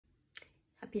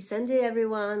Happy Sunday,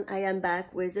 everyone. I am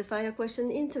back with the Fire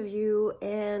Question interview,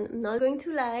 and I'm not going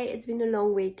to lie, it's been a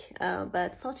long week,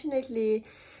 but fortunately,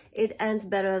 it ends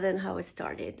better than how it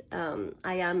started.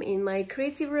 I am in my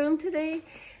creative room today,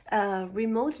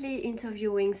 remotely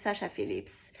interviewing Sasha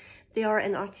Phillips. They are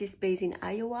an artist based in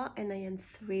Iowa, and I am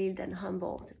thrilled and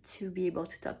humbled to be able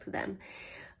to talk to them.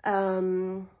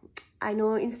 I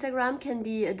know Instagram can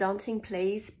be a daunting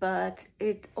place, but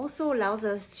it also allows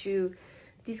us to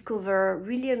discover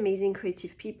really amazing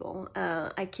creative people.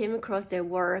 I came across their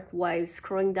work while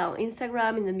scrolling down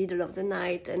Instagram in the middle of the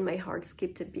night, and my heart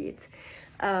skipped a beat.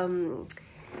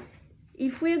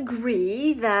 If we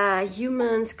agree that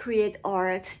humans create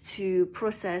art to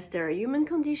process their human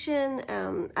condition,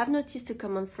 I've noticed a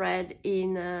common thread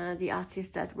in the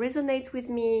artists that resonates with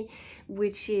me,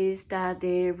 which is that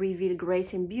they reveal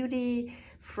grace and beauty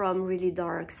from really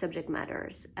dark subject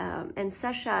matters. And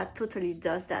Sasha totally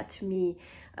does that to me.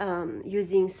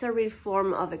 Using surreal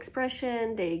form of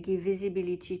expression, they give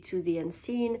visibility to the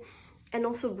unseen and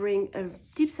also bring a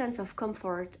deep sense of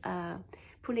comfort,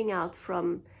 pulling out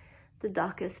from the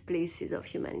darkest places of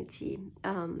humanity.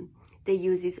 They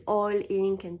use this oil,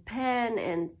 ink, and pen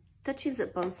and touches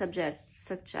upon subjects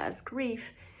such as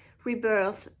grief,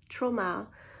 rebirth, trauma,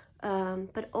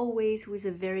 but always with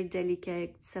a very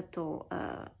delicate, subtle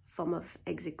form of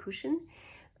execution.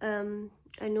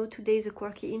 I know today is a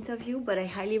quirky interview, but I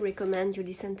highly recommend you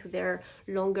listen to their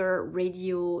longer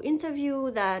radio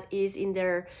interview that is in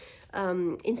their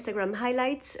Instagram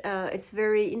highlights. It's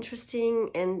very interesting,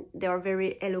 and they are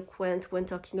very eloquent when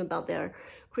talking about their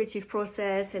creative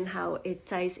process and how it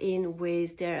ties in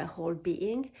with their whole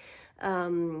being.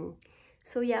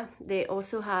 So yeah, they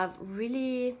also have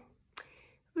really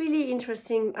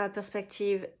interesting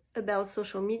perspective about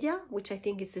social media, which I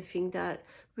think is the thing that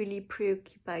really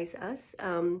preoccupies us.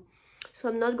 So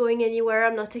I'm not going anywhere.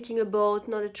 I'm not taking a boat,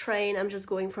 not a train. I'm just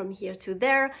going from here to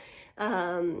there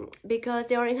because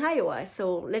they are in Iowa.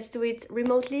 So let's do it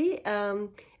remotely.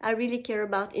 I really care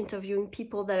about interviewing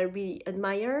people that I really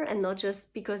admire and not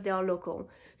just because they are local.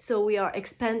 So we are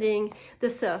expanding the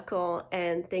circle,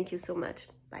 and thank you so much.